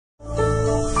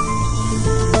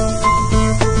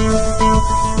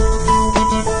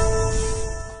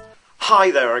Hi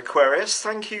there Aquarius,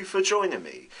 thank you for joining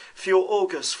me for your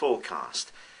August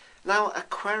forecast. Now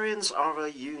Aquarians are a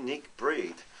unique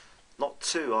breed, not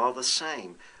two are the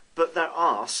same, but there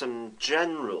are some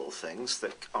general things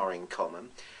that are in common,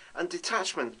 and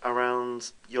detachment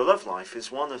around your love life is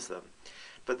one of them.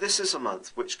 But this is a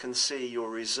month which can see your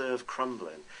reserve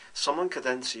crumbling. Someone could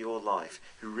enter your life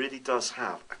who really does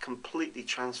have a completely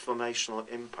transformational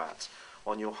impact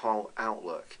on your whole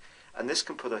outlook. And this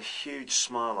can put a huge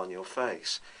smile on your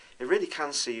face. It really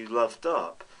can see you loved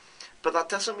up. But that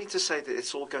doesn't mean to say that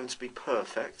it's all going to be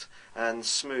perfect and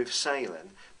smooth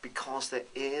sailing, because there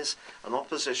is an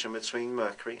opposition between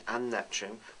Mercury and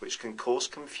Neptune which can cause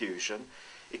confusion.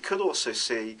 It could also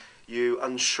see you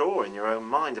unsure in your own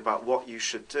mind about what you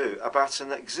should do about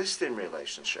an existing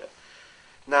relationship.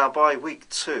 Now by week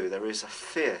 2 there is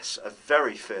a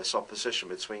very fierce opposition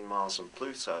between Mars and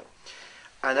Pluto.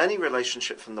 And any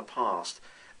relationship from the past,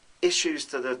 issues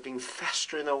that have been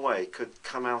festering away could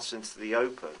come out into the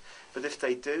open. But if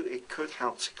they do, it could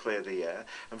help to clear the air.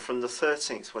 And from the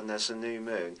 13th, when there's a new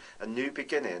moon, a new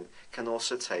beginning can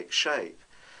also take shape.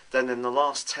 Then in the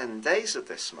last 10 days of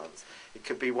this month, it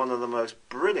could be one of the most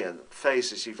brilliant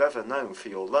phases you've ever known for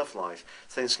your love life.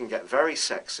 Things can get very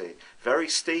sexy, very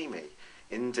steamy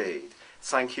indeed.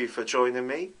 Thank you for joining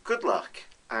me. Good luck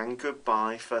and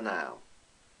goodbye for now.